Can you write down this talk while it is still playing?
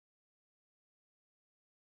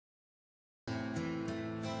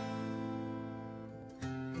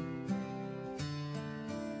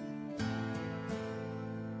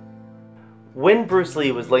When Bruce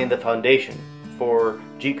Lee was laying the foundation for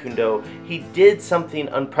Jeet Kune, he did something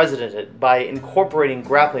unprecedented by incorporating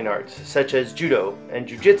grappling arts such as judo and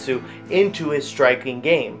jiu-jitsu into his striking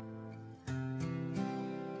game.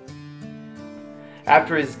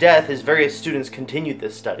 After his death, his various students continued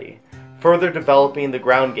this study, further developing the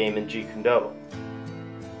ground game in Jeet Kune.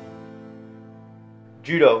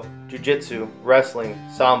 Judo, jiu-jitsu, wrestling,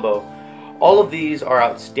 sambo, all of these are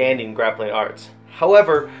outstanding grappling arts.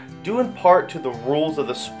 However, due in part to the rules of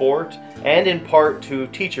the sport and in part to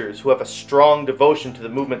teachers who have a strong devotion to the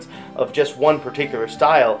movements of just one particular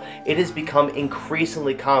style, it has become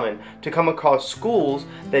increasingly common to come across schools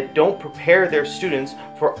that don't prepare their students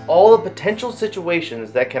for all the potential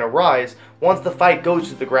situations that can arise once the fight goes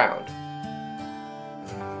to the ground.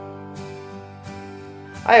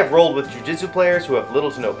 I have rolled with jiu-jitsu players who have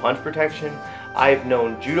little to no punch protection. I've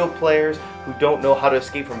known judo players who don't know how to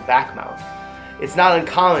escape from back mount. It's not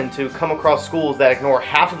uncommon to come across schools that ignore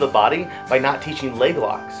half of the body by not teaching leg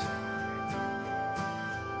locks.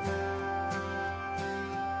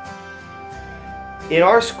 In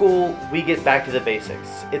our school, we get back to the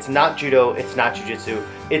basics. It's not judo, it's not jiu-jitsu,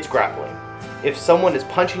 it's grappling. If someone is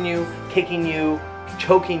punching you, kicking you,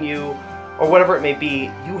 choking you, or whatever it may be,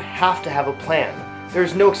 you have to have a plan.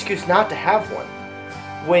 There's no excuse not to have one.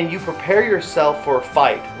 When you prepare yourself for a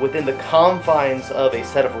fight within the confines of a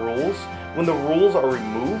set of rules, when the rules are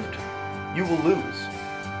removed, you will lose.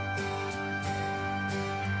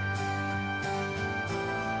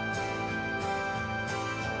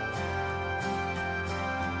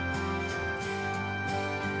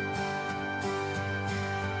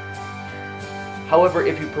 However,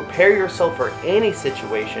 if you prepare yourself for any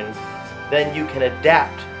situation, then you can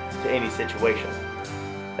adapt to any situation.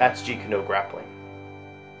 That's Jeet Kune grappling.